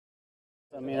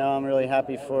I'm really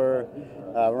happy for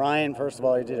Ryan. First of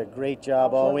all, he did a great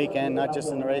job all weekend, not just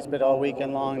in the race, but all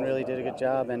weekend long. Really did a good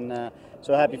job, and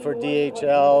so happy for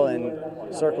DHL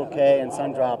and Circle K and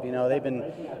Sundrop. They've been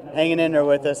hanging in there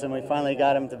with us, and we finally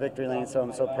got them to victory lane. So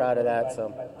I'm so proud of that.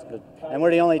 So it's good. And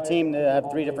we're the only team to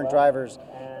have 3 different drivers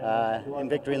in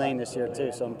victory lane this year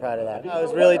too. So I'm proud of that. I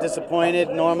was really disappointed.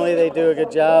 Normally they do a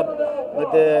good job with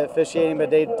the officiating, but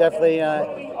they definitely.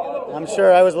 I'm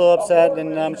sure I was a little upset,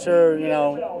 and I'm sure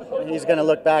he's going to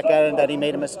look back at it and that he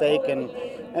made a mistake, and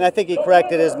I think he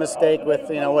corrected his mistake with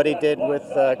what he did with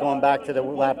going back to the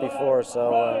lap before.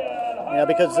 So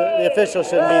because the official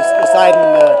shouldn't be deciding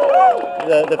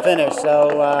the finish.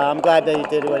 So I'm glad that he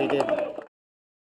did what he did.